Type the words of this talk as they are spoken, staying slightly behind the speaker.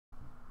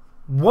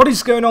What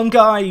is going on,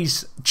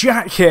 guys?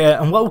 Jack here,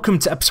 and welcome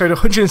to episode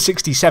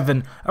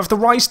 167 of the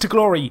Rise to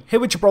Glory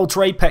here with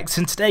Gibraltar Apex.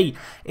 And today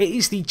it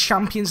is the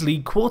Champions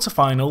League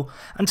quarter-final,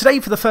 and today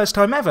for the first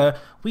time ever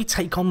we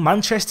take on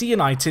Manchester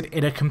United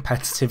in a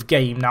competitive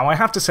game. Now I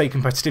have to say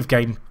competitive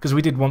game because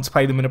we did want to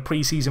play them in a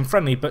pre-season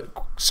friendly, but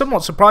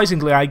somewhat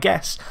surprisingly I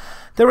guess,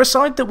 they're a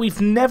side that we've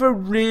never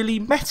really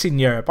met in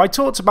Europe. I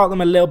talked about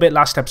them a little bit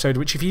last episode,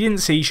 which if you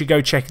didn't see you should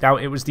go check it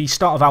out. It was the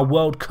start of our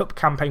World Cup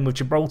campaign with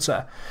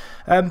Gibraltar.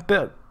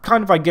 But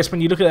kind of, I guess,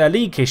 when you look at their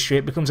league history,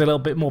 it becomes a little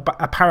bit more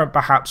apparent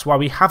perhaps why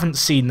we haven't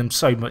seen them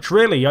so much.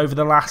 Really, over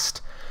the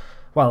last,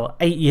 well,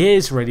 8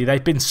 years really,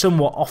 they've been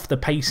somewhat off the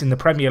pace in the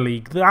Premier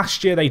League.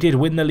 Last year they did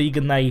win the league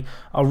and they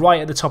are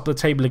right at the top of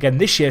the table again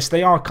this year, so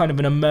they are kind of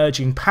an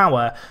emerging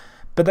power.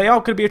 But they are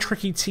going to be a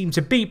tricky team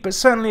to beat, but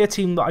certainly a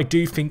team that I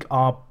do think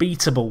are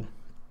beatable.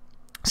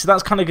 So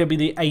that's kind of going to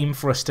be the aim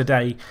for us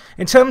today.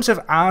 In terms of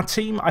our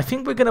team, I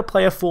think we're going to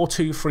play a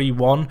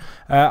 4-2-3-1.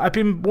 I've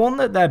been warned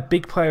that their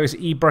big player is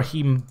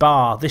Ibrahim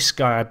Bar, this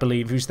guy I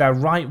believe, who's their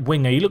right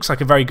winger. He looks like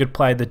a very good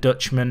player, the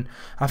Dutchman.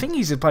 I think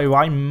he's a player who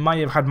I might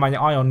have had my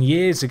eye on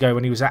years ago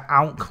when he was at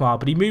Alkmaar,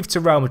 but he moved to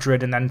Real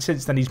Madrid and then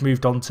since then he's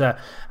moved on to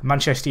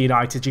Manchester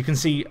United. You can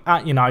see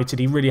at United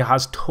he really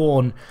has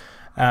torn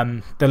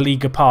the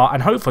league apart,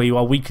 and hopefully,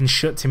 well, we can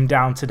shut him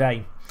down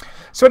today.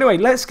 So anyway,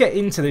 let's get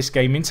into this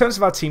game. In terms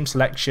of our team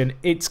selection,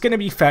 it's going to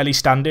be fairly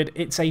standard.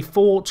 It's a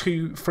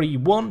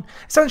 4-2-3-1.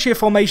 It's actually a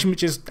formation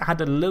which has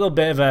had a little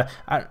bit of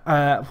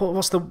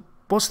a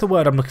what's the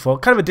word I'm looking for?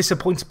 Kind of a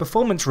disappointing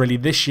performance really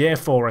this year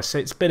for us.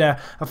 It's been a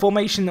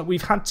formation that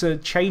we've had to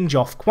change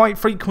off quite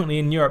frequently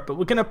in Europe, but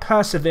we're going to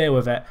persevere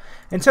with it.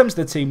 In terms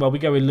of the team, well, we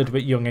go a little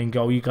bit young in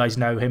goal. You guys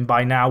know him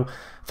by now.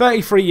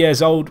 33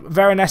 years old.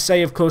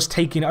 Veronese, of course,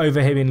 taking over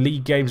him in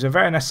league games. And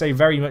Veronese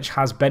very much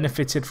has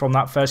benefited from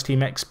that first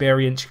team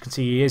experience. You can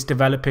see he is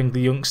developing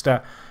the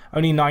youngster.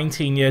 Only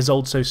 19 years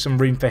old, so some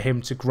room for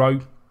him to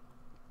grow.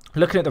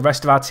 Looking at the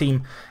rest of our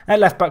team, at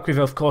left back we've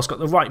of course got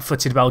the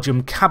right-footed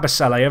Belgium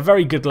Cabasele, a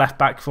very good left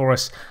back for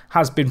us,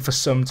 has been for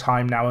some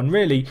time now, and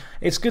really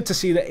it's good to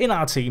see that in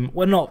our team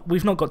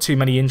we've not got too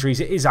many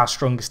injuries. It is our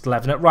strongest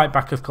 11. At right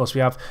back of course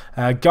we have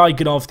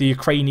Gaiganov, the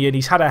Ukrainian.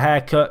 He's had a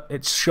haircut,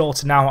 it's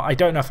shorter now. I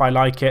don't know if I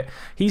like it.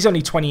 He's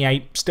only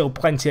 28, still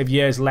plenty of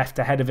years left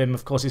ahead of him.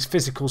 Of course his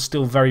physical's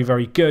still very,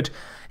 very good.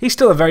 He's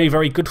still a very,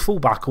 very good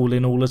fullback all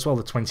in all as well,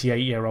 the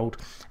 28-year-old.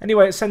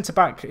 Anyway, at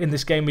centre-back in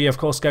this game, we of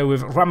course go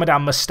with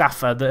Ramadan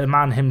Mustafa, the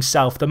man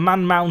himself, the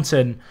man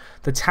mountain,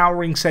 the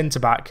towering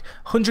centre-back.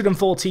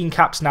 114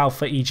 caps now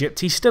for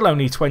Egypt. He's still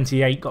only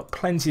 28, got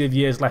plenty of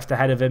years left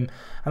ahead of him.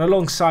 And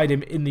alongside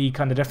him in the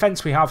kind of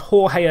defence, we have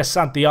Jorge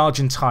Assad, the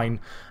Argentine,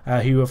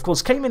 who of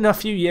course came in a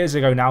few years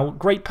ago now.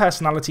 Great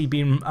personality,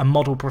 being a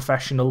model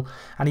professional.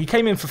 And he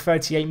came in for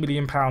 £38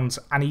 million,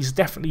 and he's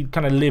definitely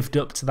kind of lived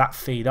up to that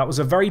fee. That was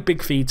a very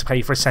big fee to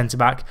pay for a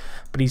centre-back,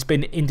 but he's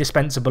been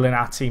indispensable in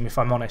our team, if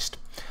I'm honest.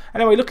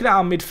 Anyway, looking at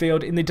our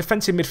midfield, in the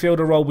defensive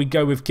midfielder role we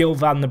go with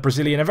Gilvan, the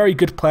Brazilian, a very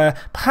good player,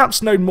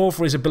 perhaps known more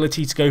for his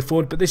ability to go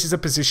forward, but this is a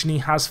position he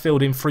has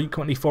filled in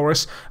frequently for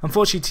us.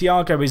 Unfortunately,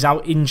 Thiago is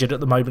out injured at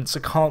the moment, so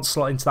can't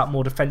slot into that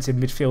more defensive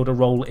midfielder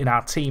role in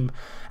our team.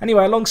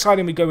 Anyway, alongside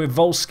him we go with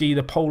Wolski,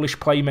 the Polish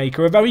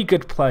playmaker, a very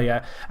good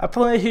player, a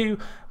player who,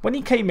 when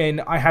he came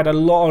in, I had a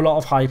lot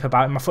of hype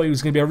about him. I thought he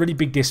was going to be a really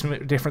big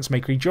difference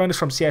maker. He joined us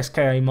from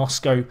CSKA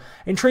Moscow.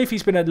 In truth,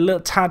 he's been a little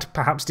tad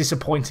perhaps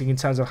disappointing in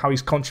terms of how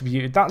he's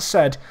contributed. That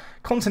said,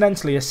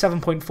 continentally, a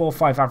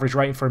 7.45 average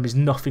rating for him is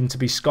nothing to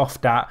be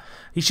scoffed at.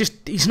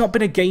 He's not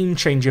been a game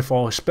changer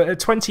for us, but at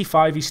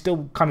 25, he's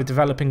still kind of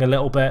developing a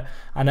little bit,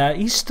 and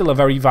he's still a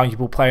very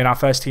valuable player in our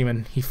first team,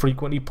 and he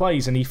frequently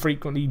plays, and he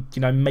frequently,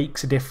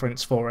 makes a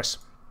difference for us.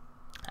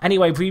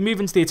 Anyway, if we move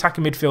into the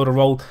attacking midfielder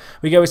role,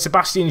 we go with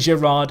Sebastian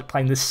Gerrard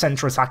playing the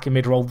centre attacking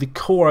mid role, the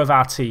core of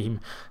our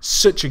team.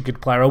 Such a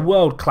good player, a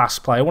world-class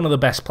player, one of the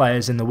best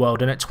players in the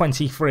world, and at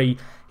 23,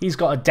 he's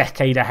got a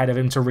decade ahead of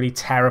him to really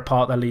tear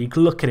apart the league.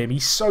 Look at him,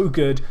 he's so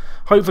good.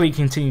 Hopefully he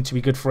continues to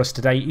be good for us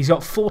today. He's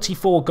got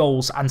 44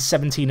 goals and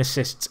 17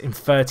 assists in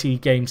 30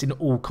 games in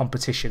all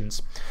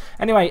competitions.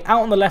 Anyway,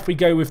 out on the left we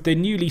go with the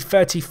newly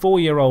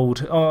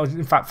 34-year-old, or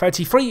in fact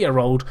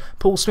 33-year-old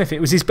Paul Smith.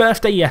 It was his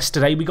birthday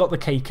yesterday. We got the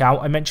cake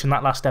out. I mentioned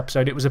that last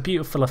episode. It was a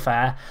beautiful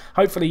affair.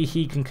 Hopefully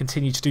he can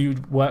continue to do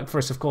work for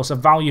us. Of course, a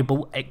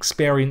valuable,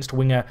 experienced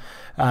winger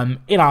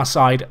in our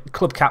side,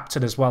 club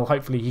captain as well.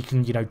 Hopefully he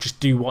can, just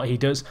do what he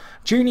does.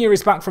 Junior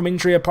is back from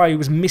injury, a player who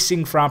was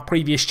missing for our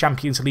previous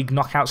Champions League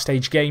knockout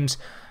stage games.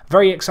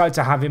 Very excited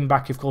to have him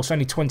back, of course,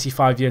 only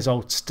 25 years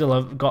old,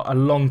 still got a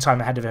long time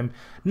ahead of him.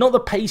 Not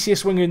the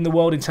paciest winger in the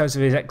world in terms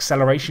of his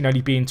acceleration,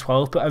 only being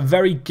 12, but a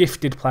very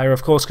gifted player,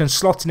 of course, can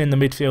slot in the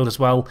midfield as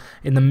well,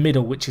 in the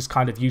middle, which is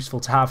kind of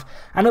useful to have.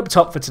 And up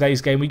top for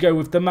today's game, we go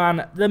with the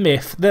man, the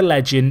myth, the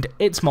legend,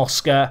 it's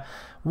Mosca.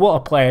 What a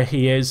player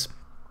he is.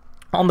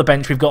 On the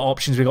bench, we've got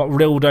options. We've got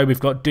Rildo, we've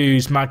got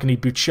Duz, Magny,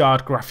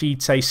 Bouchard, Graffite,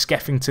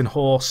 Skeffington,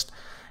 Horst.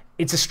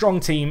 It's a strong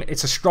team,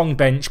 it's a strong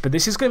bench, but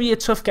this is going to be a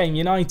tough game.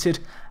 United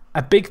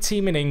a big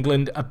team in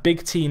England, a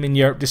big team in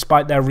Europe,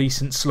 despite their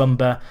recent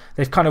slumber.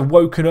 They've kind of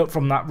woken up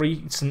from that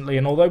recently,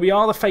 and although we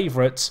are the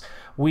favourites,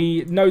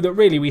 we know that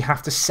really we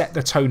have to set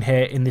the tone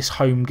here in this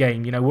home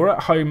game. You know, we're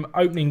at home,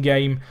 opening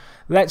game.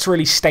 Let's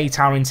really state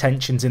our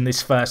intentions in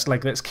this first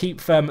leg. Let's keep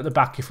firm at the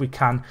back if we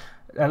can.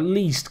 At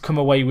least come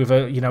away with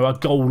a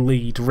goal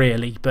lead,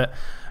 really. But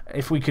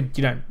if we could,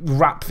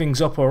 wrap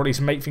things up or at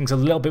least make things a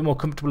little bit more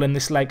comfortable in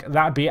this leg,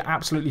 that'd be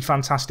absolutely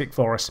fantastic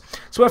for us.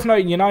 It's worth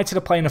noting United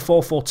are playing a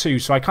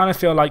 4-4-2, so I kind of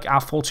feel like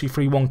our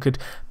 4-2-3-1 could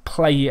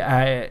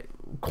play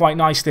quite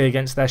nicely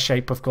against their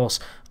shape, of course.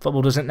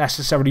 Football doesn't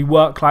necessarily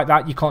work like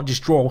that. You can't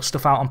just draw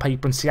stuff out on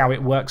paper and see how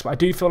it works. But I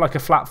do feel like a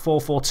flat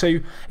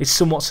 4-4-2 is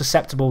somewhat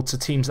susceptible to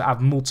teams that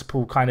have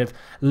multiple kind of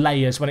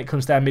layers when it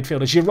comes to their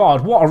midfielders.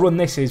 Giroud, what a run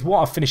this is.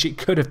 What a finish it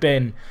could have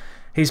been.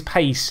 His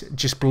pace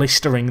just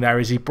blistering there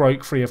as he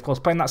broke free, of course,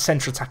 playing that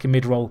centre attacking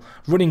mid-roll,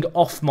 running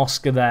off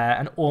Mosca there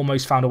and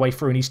almost found a way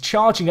through. And he's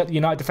charging at the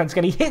United defence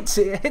again. He hits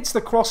it, hits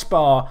the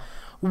crossbar.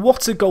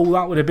 What a goal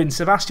that would have been.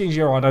 Sebastian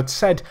Giroud, I'd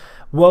said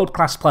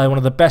world-class player, one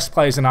of the best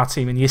players in our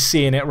team, and you're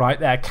seeing it right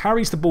there.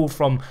 Carries the ball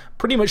from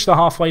pretty much the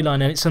halfway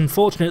line, and it's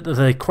unfortunate that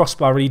the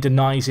crossbar really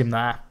denies him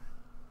there.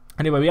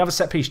 Anyway, we have a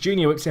set piece.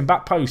 Junior whips in,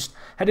 back post,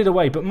 headed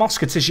away, but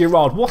Mosca to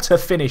Giroud. What a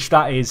finish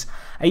that is.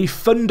 A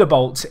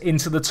thunderbolt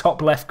into the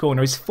top left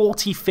corner. His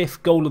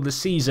 45th goal of the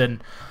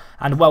season.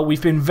 And, well,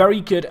 we've been very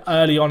good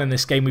early on in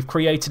this game. We've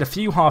created a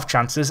few half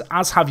chances,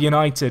 as have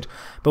United,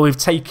 but we've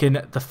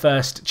taken the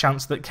first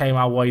chance that came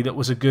our way that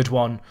was a good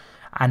one.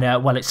 And,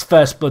 well, it's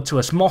first blood to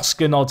us.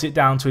 Mosca nods it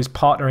down to his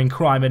partner in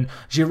crime, and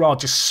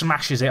Giroud just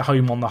smashes it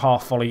home on the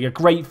half volley. A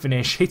great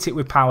finish. Hit it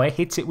with power.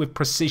 Hit it with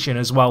precision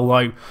as well,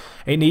 though.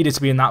 It needed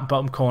to be in that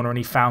bottom corner, and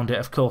he found it,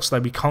 of course, though.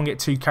 We can't get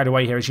too carried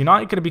away here. Is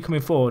United going to be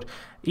coming forward?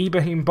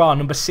 Ibrahim Bar,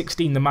 number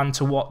 16, the man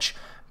to watch,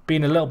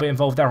 being a little bit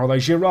involved there, although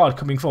Giroud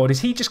coming forward.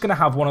 Is he just going to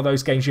have one of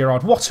those games,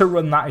 Giroud? What a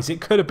run that is.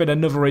 It could have been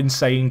another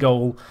insane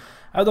goal.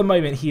 At the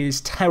moment, he is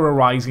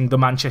terrorising the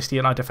Manchester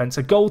United defence.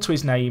 A goal to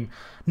his name.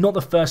 Not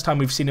the first time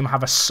we've seen him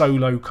have a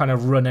solo kind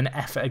of run and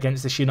effort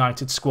against this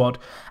United squad.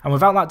 And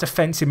without that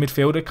defensive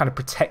midfielder kind of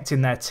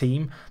protecting their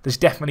team, there's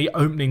definitely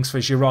openings for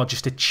Giroud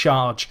just to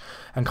charge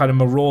and kind of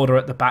marauder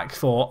at the back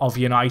four of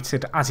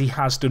United, as he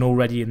has done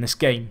already in this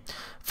game.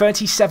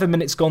 37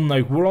 minutes gone,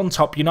 though. We're on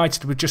top.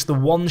 United with just the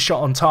one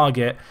shot on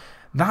target.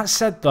 That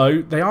said,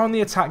 though, they are on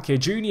the attack here.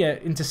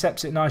 Junior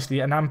intercepts it nicely.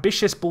 An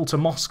ambitious ball to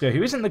Mosca,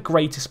 who isn't the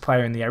greatest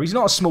player in the air. He's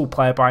not a small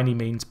player by any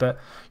means, but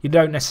you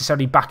don't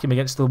necessarily back him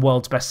against the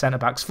world's best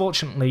centre-backs.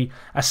 Fortunately,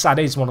 Assad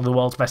is one of the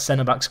world's best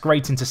centre-backs.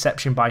 Great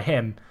interception by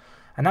him.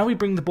 And now we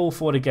bring the ball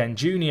forward again.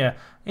 Junior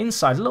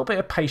inside, a little bit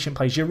of patient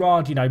play.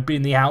 Giroud,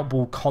 being the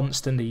outball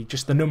constantly,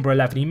 just the number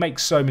 11. He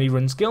makes so many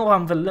runs.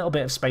 Gilvan with a little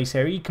bit of space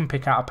here. He can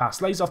pick out a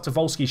pass. Lays off to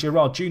Volsky.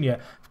 Giroud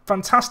Jr.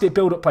 Fantastic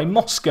build-up play.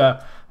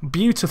 Mosca,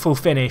 beautiful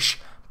finish.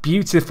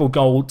 Beautiful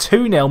goal.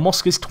 2-0.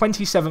 Mosca's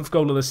 27th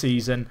goal of the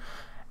season.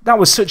 That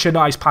was such a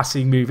nice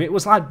passing move. It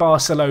was like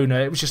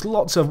Barcelona. It was just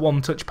lots of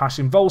one-touch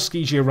passing.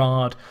 Volsky,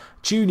 Giroud,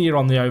 Junior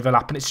on the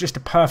overlap, and it's just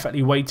a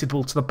perfectly weighted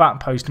ball to the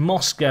back post.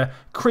 Mosca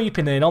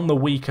creeping in on the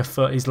weaker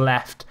foot, his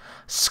left,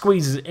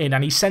 squeezes it in,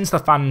 and he sends the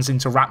fans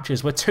into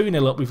raptures. We're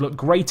 2-0 up. We've looked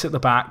great at the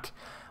back.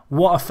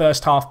 What a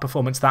first half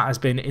performance that has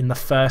been in the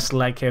first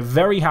leg here.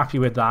 Very happy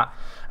with that.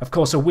 Of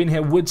course, a win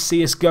here would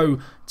see us go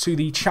to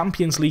the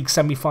Champions League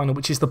semi-final,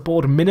 which is the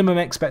board minimum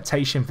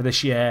expectation for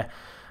this year.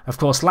 Of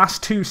course,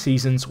 last 2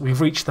 seasons, we've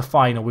reached the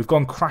final. We've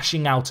gone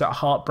crashing out at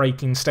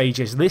heartbreaking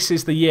stages. This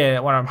is the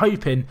year where I'm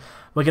hoping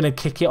we're going to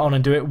kick it on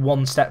and do it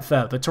one step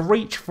further. To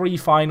reach 3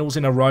 finals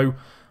in a row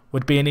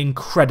would be an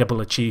incredible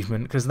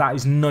achievement, because that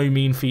is no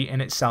mean feat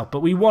in itself.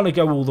 But we want to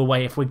go all the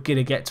way if we're going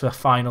to get to a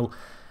final.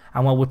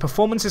 And well, with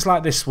performances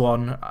like this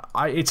one,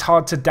 it's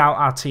hard to doubt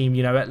our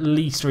team, at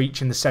least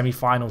reaching the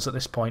semi-finals at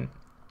this point.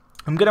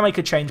 I'm going to make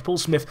a change. Paul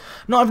Smith,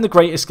 not having the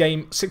greatest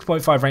game,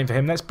 6.5 rating for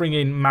him. Let's bring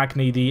in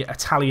Magni, the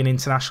Italian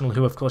international,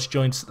 who of course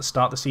joined us at the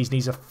start of the season.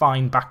 He's a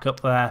fine backup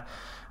there.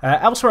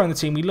 Elsewhere on the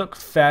team, we look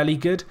fairly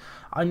good.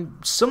 I'm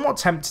somewhat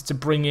tempted to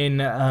bring in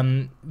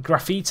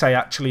Graffite,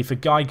 actually, for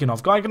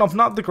Gaiganov. Gaiganov,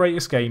 not the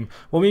greatest game.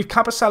 We'll move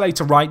Kabasele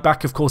to right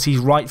back. Of course, he's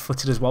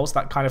right-footed as well, so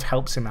that kind of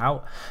helps him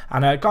out.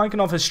 And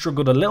Gaiganov has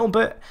struggled a little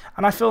bit.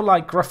 And I feel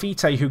like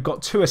Graffite, who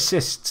got 2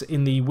 assists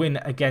in the win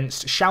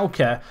against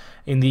Schalke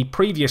in the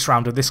previous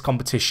round of this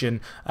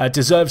competition,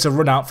 deserves a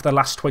run-out for the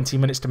last 20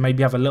 minutes to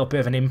maybe have a little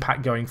bit of an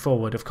impact going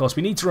forward. Of course,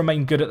 we need to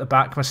remain good at the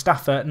back.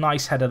 Mustafa,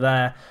 nice header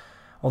there.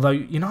 Although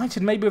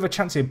United maybe with a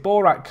chance here.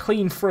 Borak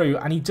clean through,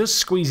 and he does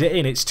squeeze it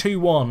in. It's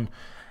 2-1.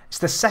 It's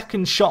the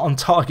second shot on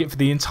target for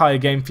the entire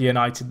game for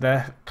United.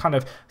 Their kind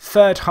of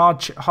third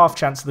half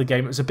chance of the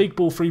game. It was a big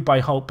ball through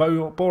by Holt.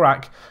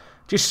 Borak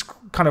just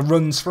kind of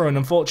runs through, and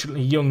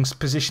unfortunately Young's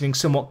positioning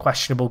somewhat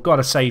questionable. Got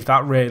to save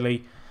that,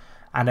 really.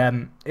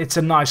 And it's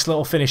a nice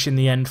little finish in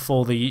the end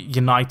for the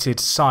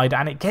United side,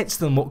 and it gets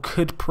them what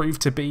could prove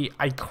to be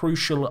a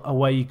crucial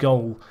away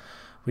goal,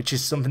 which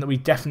is something that we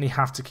definitely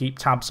have to keep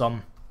tabs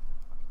on.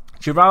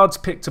 Giroud's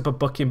picked up a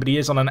booking, but he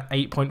is on an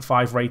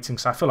 8.5 rating,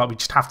 so I feel like we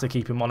just have to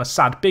keep him on. A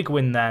sad big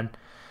win then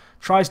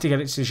tries to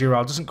get it to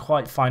Giroud, doesn't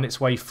quite find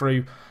its way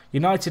through.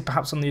 United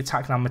perhaps on the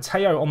attack now.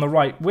 Matteo on the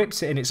right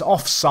whips it in. It's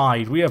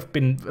offside. We have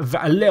been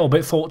a little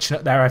bit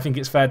fortunate there. I think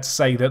it's fair to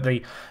say that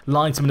the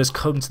linesman has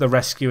come to the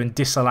rescue and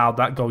disallowed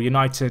that goal.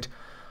 United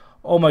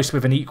almost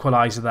with an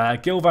equaliser there.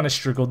 Gilvan has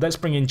struggled. Let's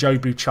bring in Joe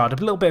Bouchard. A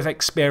little bit of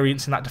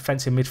experience in that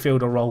defensive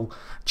midfielder role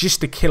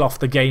just to kill off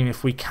the game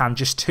if we can.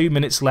 Just 2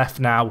 minutes left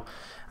now.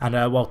 And,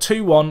 well,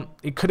 2-1,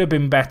 it could have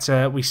been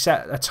better. We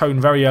set a tone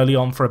very early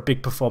on for a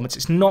big performance.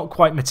 It's not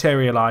quite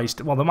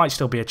materialised. Well, there might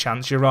still be a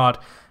chance. Giroud,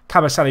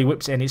 Cabasele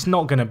whips it in. It's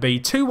not going to be.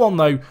 2-1,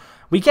 though,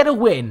 we get a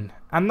win.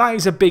 And that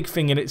is a big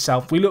thing in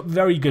itself. We look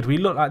very good. We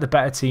look like the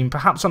better team.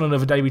 Perhaps on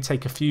another day we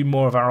take a few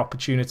more of our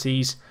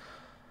opportunities.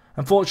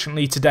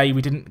 Unfortunately, today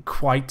we didn't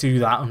quite do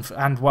that.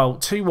 And well,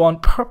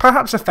 2-1,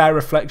 perhaps a fair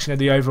reflection of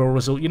the overall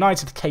result.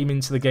 United came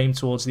into the game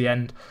towards the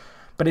end.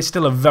 But it's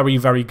still a very,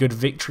 very good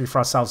victory for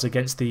ourselves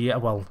against the,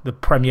 well, the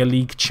Premier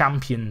League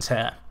champions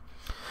here.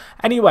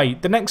 Anyway,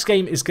 the next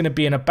game is going to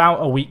be in about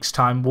a week's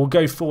time. We'll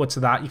go forward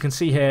to that. You can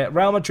see here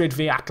Real Madrid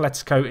v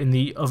Atletico in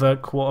the other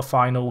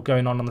quarter-final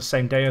going on the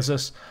same day as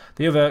us.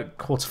 The other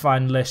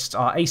quarter-finalists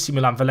are AC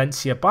Milan,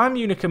 Valencia, Bayern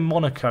Munich and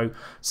Monaco.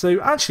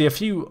 So actually a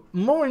few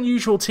more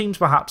unusual teams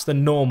perhaps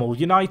than normal.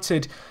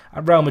 United,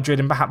 Real Madrid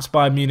and perhaps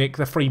Bayern Munich,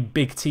 the three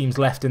big teams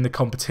left in the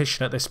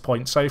competition at this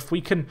point. So if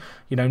we can,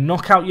 you know,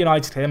 knock out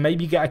United here,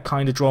 maybe get a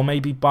kind of draw,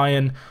 maybe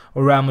Bayern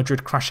or Real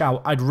Madrid crash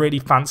out, I'd really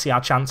fancy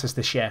our chances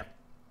this year.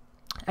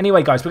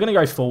 Anyway, guys, we're going to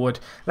go forward.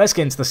 Let's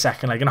get into the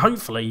second leg, and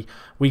hopefully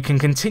we can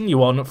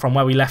continue on from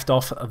where we left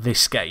off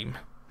this game.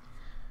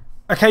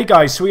 Okay,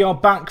 guys, so we are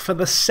back for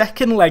the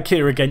second leg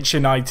here against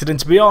United, and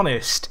to be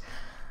honest,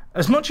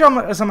 as much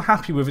as I'm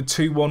happy with a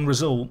 2-1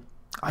 result,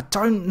 I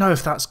don't know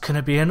if that's going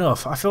to be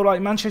enough. I feel like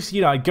Manchester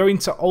United going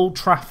to Old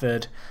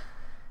Trafford,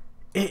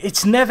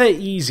 it's never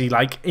easy,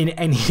 like in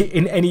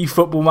any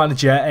football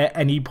manager at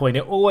any point.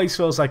 It always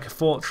feels like a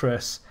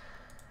fortress.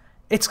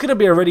 It's going to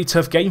be a really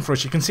tough game for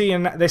us. You can see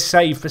in this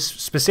save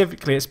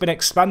specifically, it's been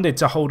expanded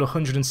to hold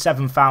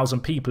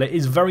 107,000 people. It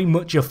is very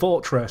much a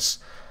fortress.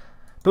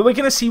 But we're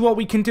going to see what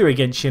we can do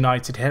against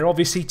United here.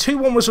 Obviously,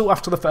 2-1 result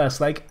after the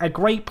first leg. A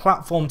great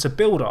platform to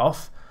build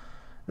off.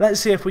 Let's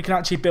see if we can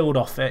actually build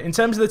off it. In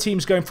terms of the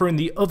teams going through in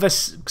the other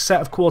set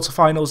of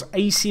quarterfinals,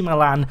 AC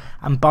Milan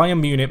and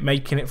Bayern Munich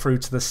making it through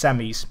to the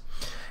semis.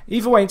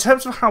 Either way, in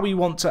terms of how we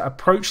want to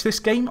approach this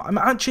game, I'm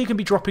actually going to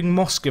be dropping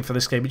Mosca for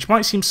this game, which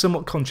might seem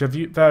somewhat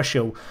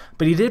controversial,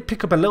 but he did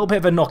pick up a little bit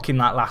of a knock in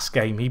that last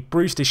game. He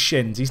bruised his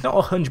shins. He's not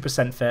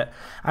 100% fit.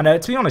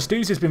 And to be honest,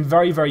 Duz has been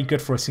very, very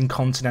good for us in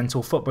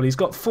continental football. He's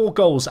got 4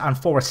 goals and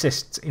 4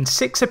 assists in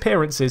 6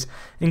 appearances,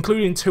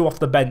 including 2 off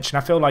the bench. And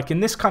I feel like in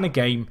this kind of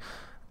game,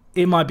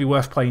 it might be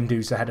worth playing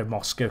Duz ahead of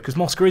Mosca, because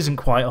Mosca isn't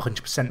quite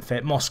 100%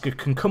 fit. Mosca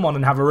can come on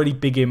and have a really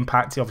big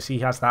impact. Obviously,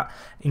 he has that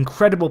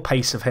incredible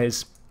pace of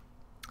his.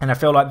 And I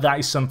feel like that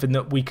is something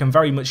that we can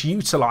very much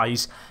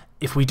utilise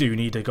if we do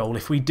need a goal,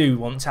 if we do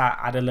want to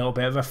add a little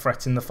bit of a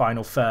threat in the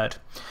final third.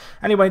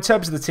 Anyway, in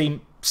terms of the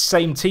team,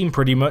 same team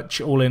pretty much,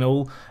 all in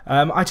all.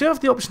 I do have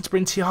the option to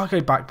bring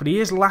Thiago back, but he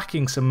is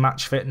lacking some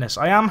match fitness.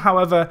 I am,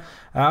 however,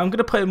 I'm going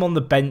to put him on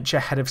the bench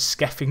ahead of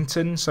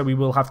Skeffington, so we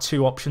will have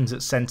 2 options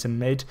at centre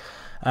mid.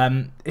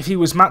 If he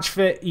was match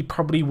fit, he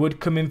probably would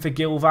come in for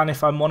Gilvan,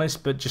 if I'm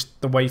honest, but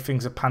just the way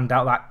things have panned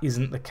out, that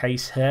isn't the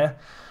case here.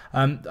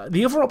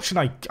 The other option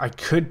I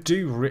could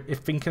do, if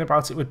thinking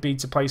about it, would be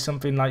to play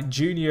something like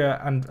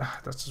Junior, and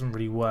that doesn't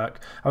really work.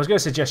 I was going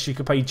to suggest you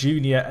could play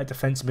Junior at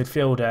defensive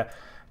midfielder,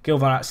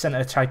 Gilvan at centre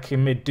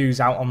attacking mid, Duz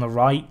out on the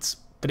right,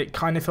 but it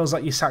kind of feels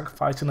like you're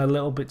sacrificing a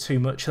little bit too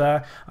much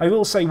there. I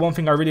will say one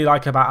thing I really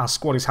like about our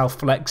squad is how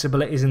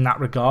flexible it is in that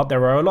regard.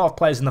 There are a lot of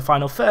players in the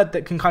final third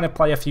that can kind of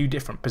play a few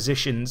different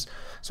positions,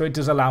 so it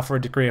does allow for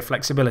a degree of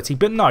flexibility.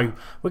 But no,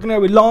 we're going to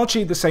go with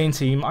largely the same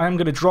team. I am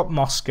going to drop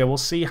Mosca. We'll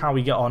see how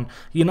we get on.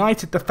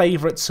 United, the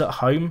favourites at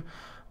home.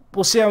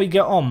 We'll see how we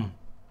get on.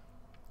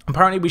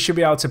 Apparently we should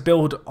be able to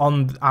build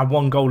on our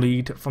 1-goal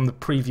lead from the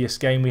previous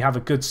game. We have a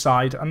good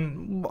side,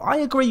 and I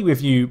agree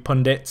with you,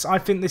 pundits. I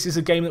think this is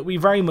a game that we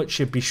very much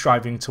should be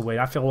striving to win.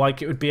 I feel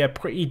like it would be a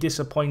pretty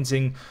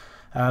disappointing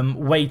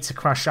way to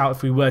crash out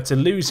if we were to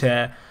lose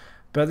here.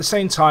 But at the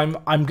same time,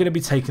 I'm going to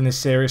be taking this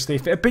seriously.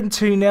 If it had been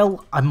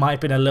 2-0, I might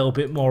have been a little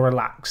bit more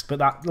relaxed. But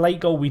that late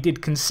goal we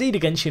did concede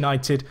against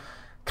United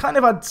kind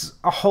of adds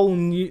a whole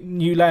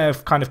new layer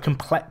of kind of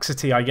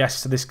complexity, I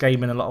guess, to this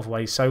game in a lot of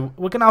ways. So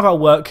we're going to have our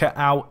work cut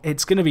out.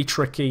 It's going to be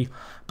tricky,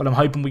 but I'm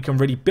hoping we can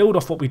really build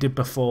off what we did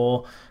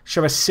before,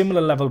 show a similar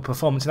level of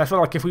performance. And I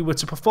feel like if we were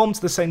to perform to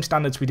the same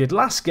standards we did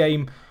last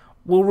game,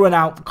 we'll run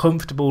out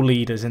comfortable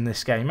leaders in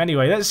this game.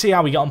 Anyway, let's see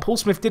how we get on. Paul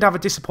Smith did have a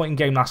disappointing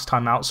game last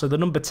time out, so the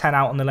number 10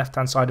 out on the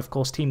left-hand side, of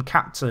course, team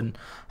captain.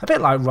 A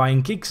bit like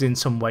Ryan Giggs in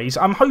some ways.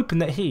 I'm hoping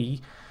that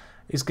he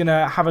is going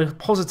to have a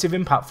positive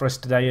impact for us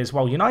today as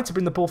well. United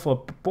bring the ball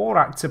for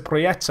Borak to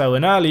Prieto,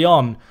 and early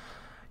on,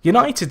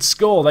 United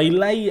score. They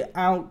lay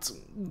out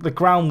the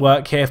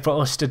groundwork here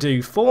for us to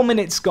do. 4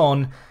 minutes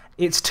gone.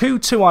 It's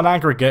 2-2 on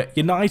aggregate.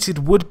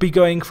 United would be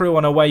going through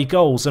on away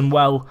goals, and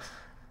well,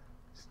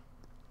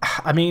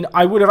 I mean,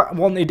 I would have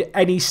wanted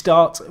any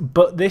start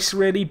but this,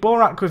 really.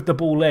 Borak with the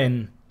ball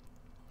in.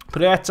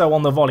 Prieto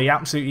on the volley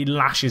absolutely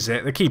lashes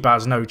it. The keeper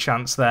has no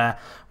chance there.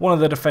 One of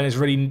the defenders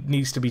really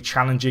needs to be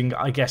challenging,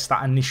 I guess,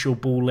 that initial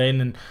ball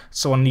in, and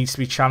someone needs to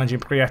be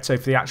challenging Prieto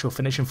for the actual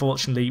finish.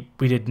 Unfortunately,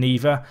 we did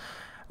neither.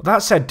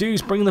 That said,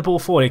 Doos bringing the ball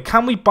forward.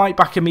 Can we bite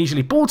back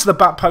immediately? Ball to the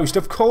back post.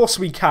 Of course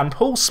we can.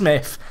 Paul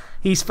Smith.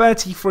 He's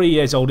 33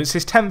 years old. It's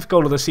his 10th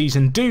goal of the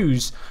season.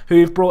 Doos, who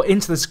we've brought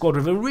into the squad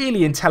with a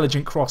really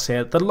intelligent cross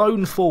here. The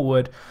lone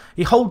forward.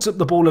 He holds up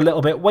the ball a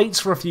little bit, waits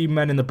for a few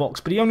men in the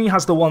box, but he only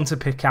has the one to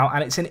pick out,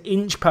 and it's an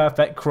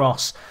inch-perfect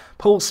cross.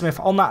 Paul Smith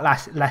on that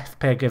left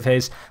peg of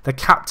his. The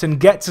captain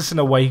gets us an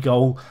away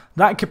goal.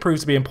 That could prove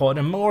to be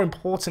important, and more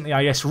importantly,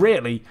 I guess,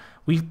 really,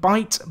 we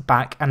bite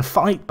back and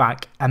fight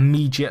back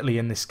immediately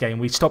in this game.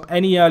 We stop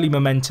any early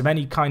momentum,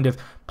 any kind of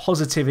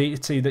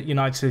positivity that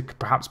United could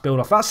perhaps build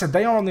off. That said,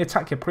 they are on the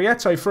attack here.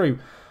 Prieto through.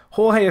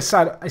 Jorge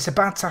Assad, it's a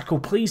bad tackle.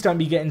 Please don't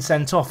be getting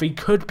sent off. He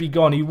could be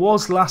gone. He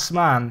was last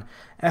man.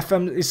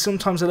 FM is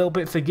sometimes a little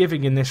bit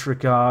forgiving in this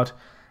regard.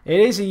 It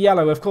is a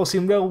yellow. Of course,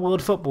 in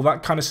real-world football,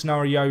 that kind of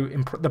scenario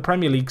in the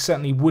Premier League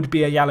certainly would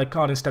be a yellow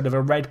card instead of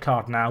a red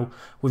card now,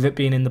 with it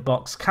being in the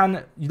box.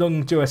 Can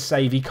Young do a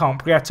save? He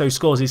can't. Prieto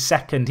scores his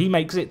second. He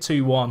makes it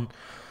 2-1.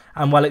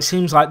 And, well, it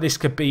seems like this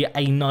could be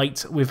a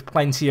night with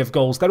plenty of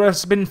goals. There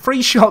has been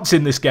 3 shots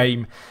in this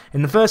game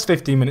in the first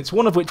 15 minutes,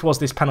 one of which was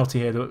this penalty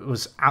here that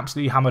was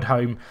absolutely hammered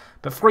home.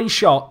 But 3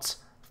 shots,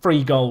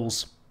 3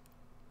 goals.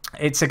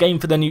 It's a game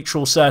for the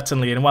neutral,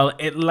 certainly, and, well,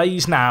 it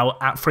lays now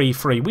at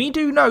 3-3. We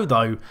do know,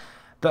 though,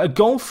 that a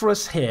goal for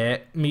us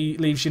here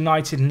leaves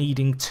United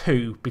needing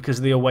 2 because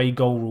of the away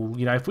goal rule.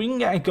 You know, if we can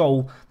get a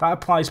goal, that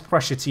applies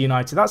pressure to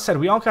United. That said,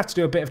 we are going to have to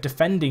do a bit of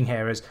defending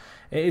here, as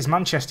it is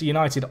Manchester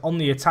United on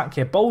the attack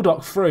here.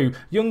 Baldock through.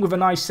 Young with a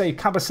nice save.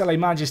 Kabasele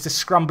manages to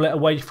scramble it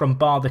away from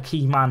Bar, the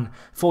key man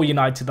for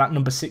United, that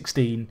number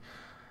 16.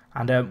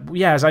 And,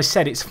 yeah, as I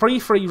said, it's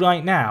 3-3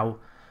 right now.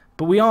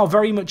 But we are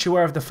very much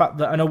aware of the fact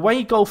that an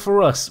away goal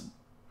for us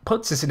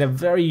puts us in a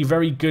very,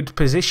 very good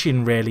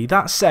position, really.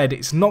 That said,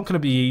 it's not going to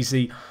be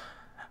easy.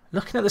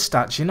 Looking at the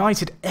stats,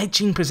 United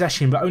edging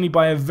possession, but only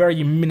by a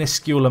very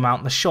minuscule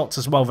amount. The shots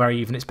as well,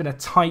 very even. It's been a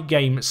tight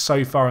game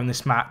so far in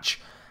this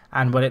match.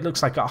 And, well, it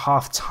looks like at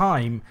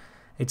half-time,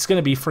 it's going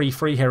to be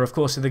 3-3 here, of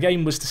course. If the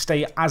game was to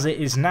stay as it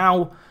is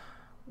now,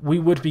 we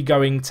would be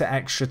going to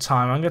extra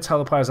time. I'm going to tell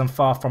the players I'm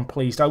far from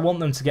pleased. I want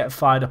them to get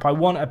fired up. I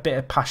want a bit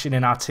of passion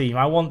in our team.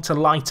 I want to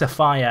light a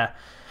fire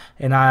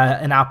in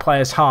our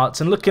players' hearts.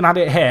 And looking at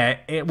it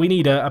here, we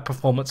need a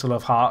performance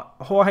of heart.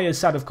 Jorge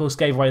Assad, of course,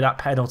 gave away that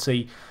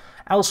penalty.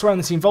 Elsewhere in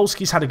the team,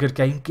 Volsky's had a good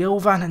game.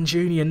 Gilvan and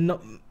Junior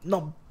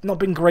not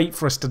been great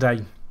for us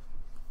today.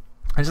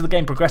 As the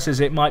game progresses,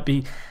 it might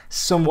be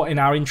somewhat in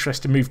our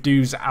interest to move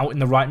Doos out in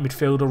the right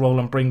midfielder role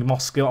and bring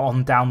Mosca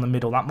on down the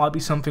middle. That might be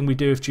something we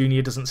do if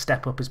Junior doesn't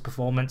step up his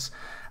performance.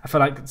 I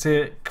feel like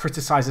to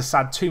criticise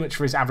Assad too much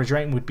for his average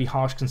rating would be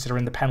harsh,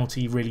 considering the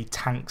penalty really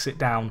tanks it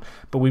down.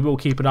 But we will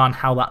keep an eye on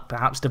how that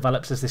perhaps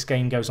develops as this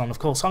game goes on. Of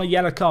course, on a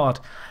yellow card,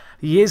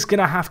 he is going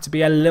to have to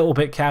be a little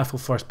bit careful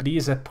for us, but he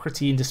is a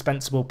pretty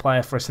indispensable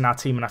player for us in our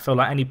team, and I feel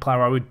like any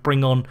player I would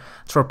bring on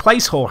to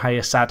replace Jorge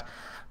Assad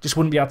just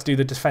wouldn't be able to do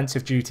the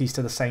defensive duties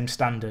to the same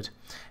standard.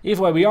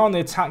 Either way, we are on the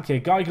attack here.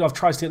 Gaigulov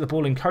tries to get the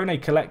ball in.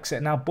 Kone collects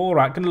it. Now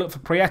Borak going to look for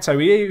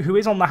Prieto, who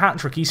is on the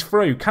hat-trick. He's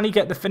through. Can he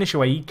get the finish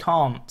away? He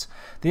can't.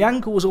 The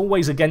angle was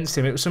always against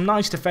him. It was some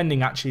nice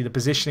defending, actually. The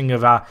positioning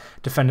of our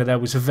defender there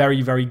was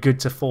very, very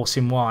good to force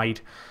him wide.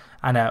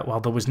 And,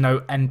 well, there was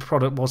no end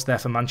product, was there,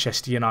 for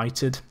Manchester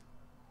United.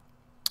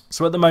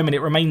 So at the moment,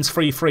 it remains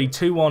 3-3.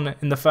 2-1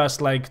 in the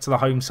first leg to the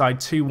home side.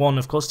 2-1,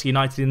 of course, to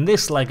United in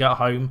this leg at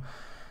home.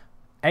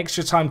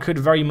 Extra time could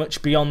very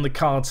much be on the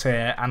cards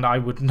here, and I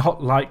would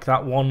not like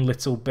that one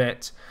little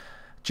bit.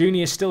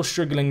 Junior is still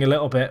struggling a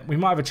little bit. We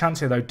might have a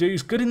chance here, though.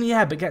 Doos good in the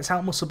air, but gets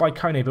outmuscled by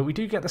Kone. But we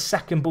do get the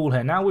second ball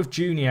here. Now with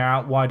Junior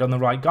out wide on the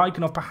right.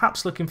 Gaiganov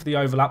perhaps looking for the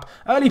overlap.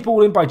 Early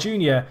ball in by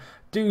Junior.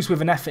 Doos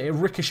with an effort. It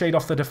ricocheted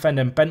off the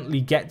defender, and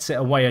Bentley gets it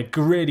away. A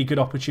really good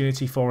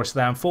opportunity for us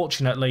there.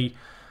 Unfortunately,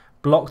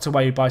 blocked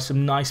away by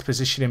some nice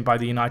positioning by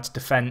the United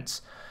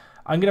defence.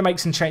 I'm going to make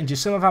some changes.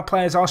 Some of our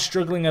players are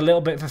struggling a little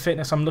bit for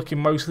fitness. I'm looking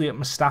mostly at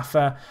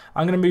Mustafa.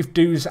 I'm going to move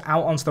Doos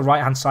out onto the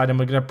right-hand side, and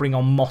we're going to bring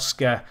on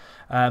Mosca.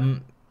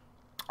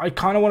 I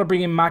kind of want to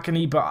bring in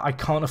Magany, but I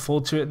can't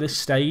afford to at this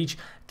stage.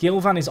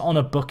 Gilvan is on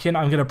a booking.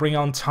 I'm going to bring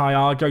on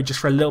Thiago just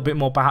for a little bit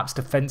more, perhaps,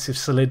 defensive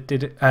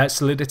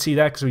solidity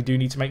there, because we do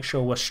need to make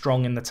sure we're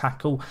strong in the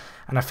tackle.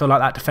 And I feel like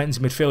that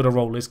defensive midfielder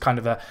role is kind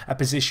of a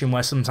position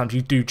where sometimes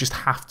you do just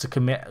have to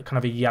commit kind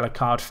of a yellow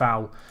card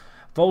foul.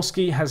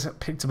 Volsky has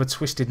picked up a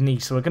twisted knee,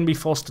 so we're going to be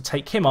forced to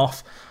take him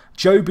off.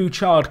 Joe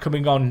Bouchard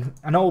coming on,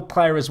 an old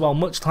player as well,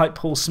 much like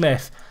Paul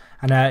Smith.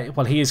 And,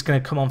 well, he is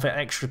going to come on for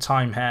extra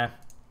time here.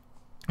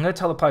 I'm going to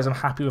tell the players I'm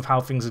happy with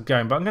how things are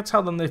going, but I'm going to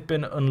tell them they've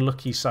been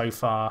unlucky so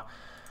far.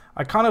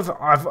 I've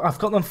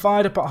got them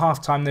fired up at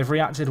half-time. They've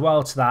reacted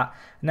well to that.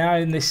 Now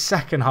in this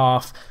second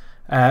half,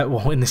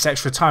 well, in this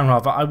extra time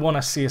rather, I want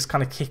to see us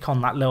kind of kick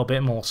on that little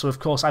bit more. So, of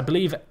course, I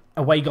believe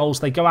away goals,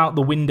 they go out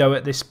the window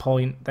at this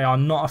point. They are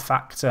not a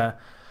factor.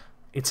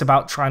 It's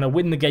about trying to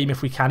win the game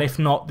if we can. If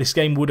not, this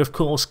game would, of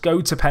course,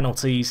 go to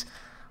penalties,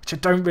 which I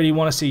don't really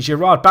want to see.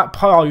 Gerrard, back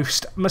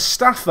post.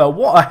 Mustafa,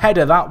 what a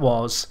header that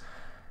was.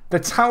 The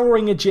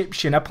towering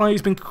Egyptian, a player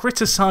who's been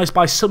criticised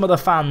by some of the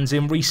fans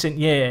in recent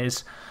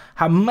years,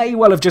 may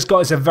well have just got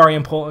us a very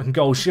important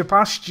goal.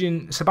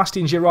 Sebastian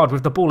Gerrard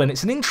with the ball, and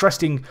it's an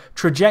interesting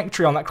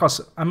trajectory on that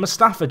cross. And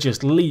Mustafa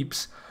just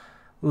leaps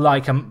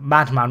like a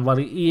madman. Well,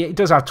 he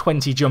does have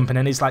 20 jumping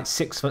and he's like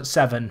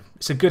 6'7".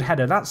 It's a good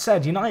header. That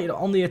said, United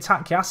on the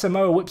attack.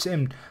 Asamoah whips it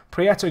in.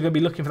 Prieto going to be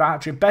looking for that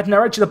hat-trick.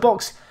 Bednar, edge of the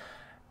box.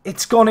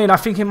 It's gone in. I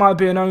think it might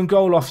be an own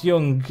goal off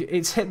Young.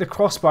 It's hit the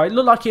crossbar. It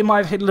looked like it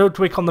might have hit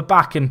Ludwig on the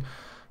back, and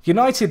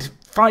United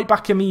fight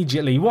back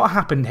immediately. What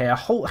happened here?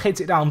 Holt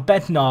hits it down.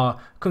 Bednar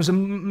comes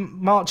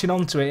marching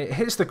onto it. It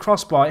hits the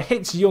crossbar. It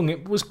hits Young.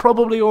 It was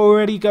probably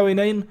already going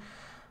in.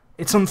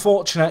 It's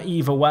unfortunate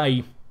either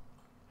way.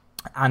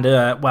 And,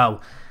 well,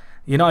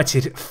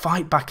 United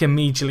fight back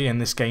immediately in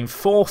this game.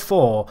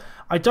 4-4.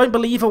 I don't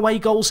believe away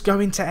goals go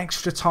into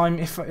extra time.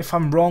 If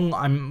I'm wrong,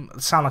 I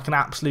sound like an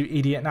absolute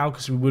idiot now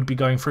because we would be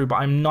going through, but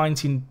I'm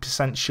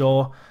 19%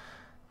 sure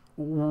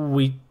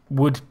we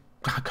would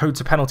go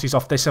to penalties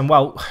off this. And,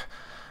 well,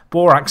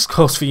 Borak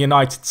scores for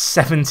United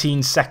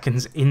 17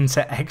 seconds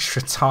into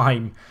extra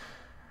time.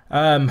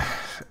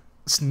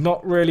 It's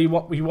not really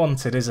what we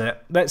wanted, is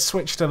it? Let's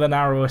switch to the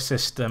narrower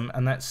system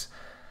and let's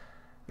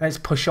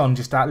push on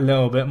just that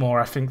little bit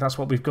more. I think that's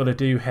what we've got to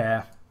do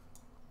here.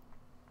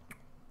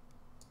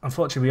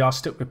 Unfortunately, we are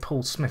stuck with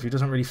Paul Smith, who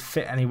doesn't really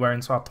fit anywhere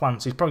into our plan.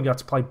 So he's probably got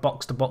to play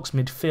box-to-box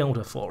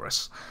midfielder for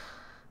us,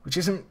 which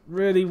isn't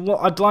really what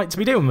I'd like to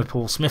be doing with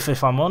Paul Smith,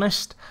 if I'm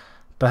honest.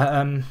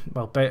 But,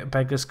 well,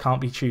 beggars can't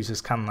be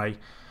choosers, can they?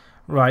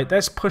 Right,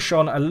 let's push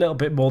on a little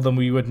bit more than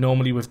we would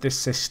normally with this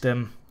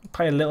system.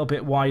 Play a little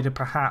bit wider,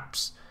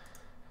 perhaps.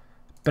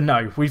 But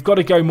no, we've got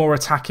to go more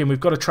attacking. We've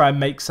got to try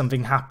and make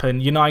something happen.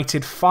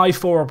 United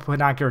 5-4 up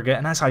in aggregate.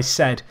 And as I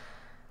said,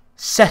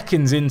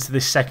 seconds into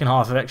this second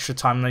half of extra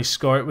time, they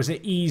score. It was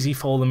easy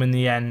for them in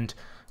the end.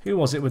 Who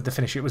was it with the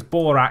finish? It was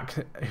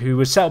Borak, who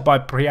was set up by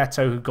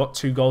Prieto, who got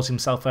 2 goals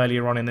himself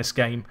earlier on in this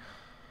game.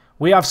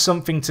 We have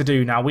something to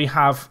do now. We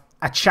have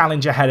a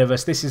challenge ahead of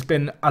us. This has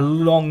been a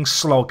long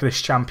slog,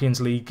 this Champions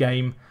League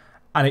game.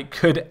 And it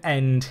could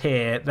end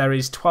here. There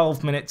is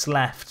 12 minutes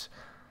left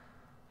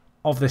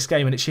of this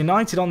game, and it's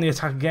United on the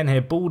attack again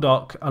here.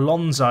 Bulldog,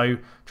 Alonso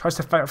tries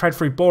to thread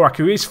through Borak,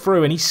 who is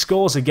through, and he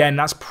scores again.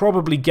 That's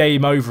probably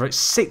game over.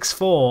 It's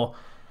 6-4.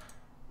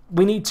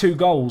 We need 2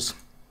 goals,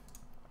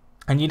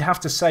 and you'd have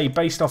to say,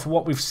 based off of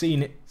what we've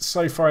seen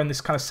so far in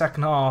this kind of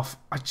second half,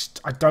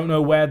 I don't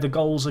know where the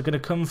goals are going to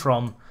come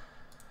from.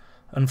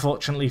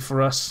 Unfortunately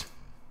for us,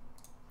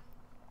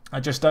 I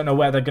just don't know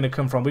where they're going to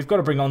come from. We've got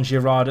to bring on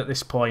Gerrard at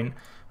this point.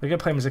 We're going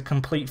to play him as a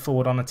complete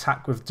forward on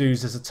attack with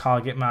Duz as a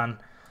target man.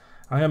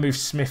 I'm going to move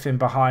Smith in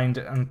behind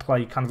and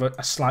play kind of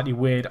a slightly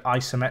weird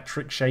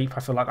isometric shape. I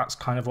feel like that's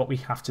kind of what we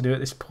have to do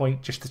at this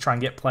point, just to try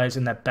and get players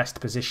in their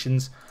best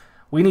positions.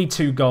 We need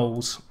 2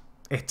 goals.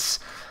 It's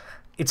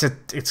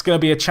going to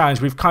be a challenge.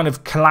 We've kind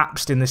of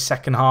collapsed in this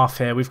second half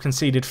here. We've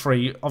conceded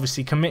 3.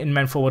 Obviously, committing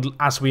men forward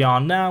as we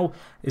are now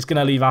is going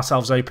to leave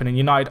ourselves open. And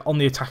United on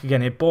the attack again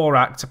here.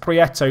 Borak to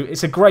Prieto.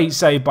 It's a great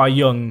save by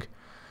Young.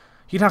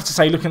 You'd have to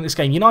say, looking at this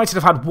game, United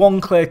have had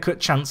 1 clear-cut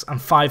chance and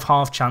 5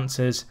 half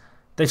chances.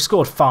 They've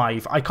scored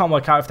 5. I can't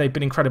work out if they've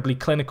been incredibly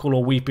clinical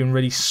or we've been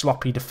really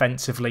sloppy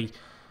defensively.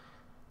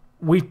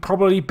 We've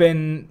probably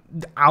been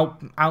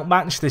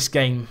outmatched this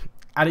game.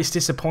 And it's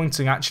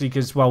disappointing, actually,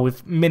 because, well,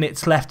 with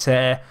minutes left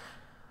here,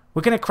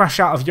 we're going to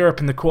crash out of Europe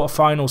in the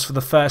quarterfinals for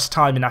the first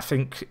time in, I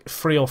think,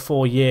 3 or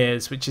 4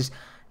 years, which is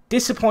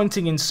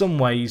disappointing in some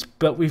ways.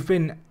 But we've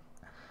been,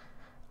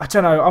 I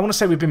don't know, I want to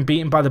say we've been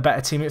beaten by the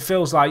better team. It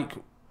feels like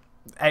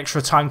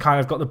extra time kind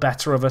of got the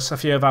better of us. A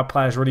few of our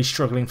players really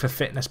struggling for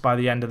fitness by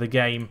the end of the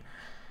game.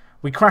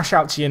 We crash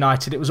out to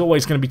United. It was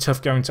always going to be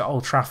tough going to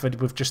Old Trafford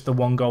with just the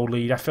 1-goal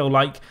lead. I feel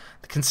like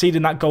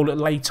conceding that goal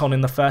late on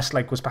in the first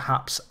leg was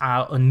perhaps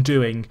our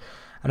undoing.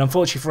 And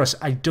unfortunately for us,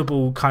 a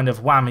double kind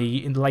of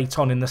whammy late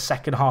on in the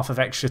second half of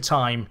extra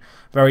time,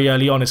 very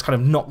early on, has kind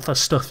of knocked the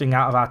stuffing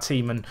out of our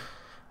team. And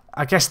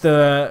I guess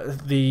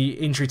the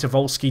injury to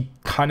Volsky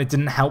kind of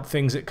didn't help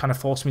things. It kind of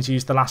forced me to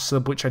use the last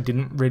sub, which I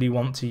didn't really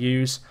want to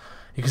use,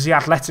 because the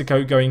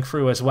Atletico going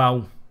through as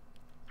well.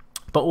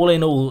 But all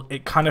in all,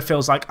 it kind of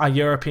feels like our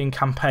European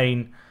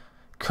campaign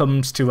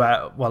comes to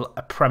a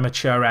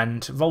premature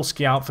end.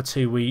 Volsky out for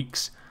 2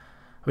 weeks.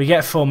 We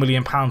get £4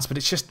 million, but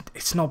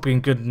it's not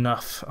been good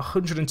enough.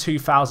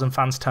 102,000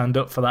 fans turned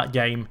up for that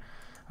game.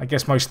 I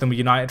guess most of them were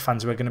United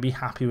fans who are going to be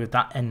happy with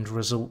that end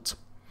result.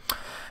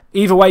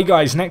 Either way,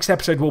 guys, next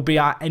episode will be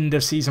our end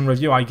of season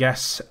review, I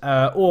guess,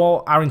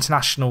 or our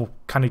international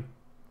kind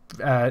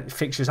of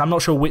fixtures. I'm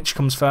not sure which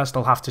comes first.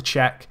 I'll have to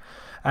check.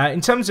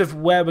 In terms of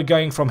where we're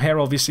going from here,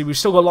 obviously, we've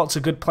still got lots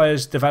of good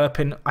players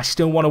developing. I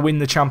still want to win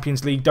the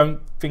Champions League. Don't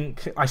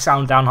think I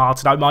sound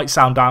downhearted. I might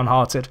sound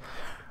downhearted.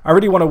 I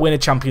really want to win a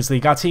Champions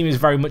League. Our team is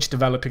very much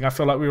developing. I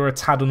feel like we were a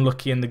tad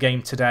unlucky in the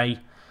game today.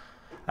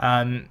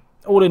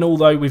 All in all,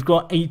 though, we've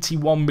got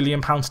 £81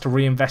 million to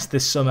reinvest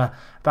this summer,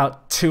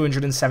 about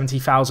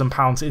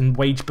 £270,000 in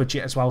wage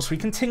budget as well, so we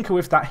can tinker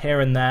with that here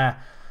and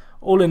there.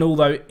 All in all,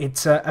 though,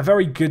 it's a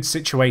very good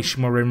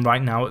situation we're in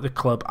right now at the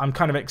club. I'm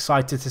kind of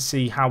excited to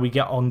see how we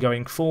get on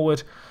going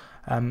forward.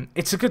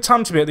 It's a good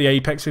time to be at the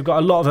Apex. We've got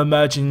a lot of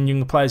emerging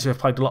young players who have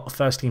played a lot of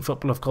first-team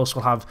football. Of course,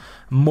 we'll have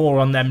more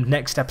on them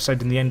next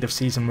episode in the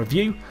end-of-season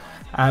review.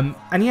 And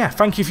yeah,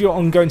 thank you for your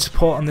ongoing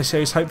support on this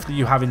series. Hopefully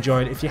you have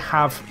enjoyed. If you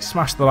have,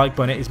 smash the like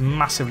button. It is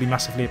massively,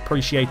 massively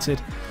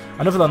appreciated.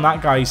 And other than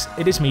that, guys,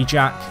 it is me,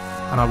 Jack,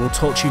 and I will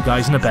talk to you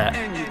guys in a bit.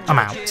 I'm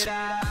out.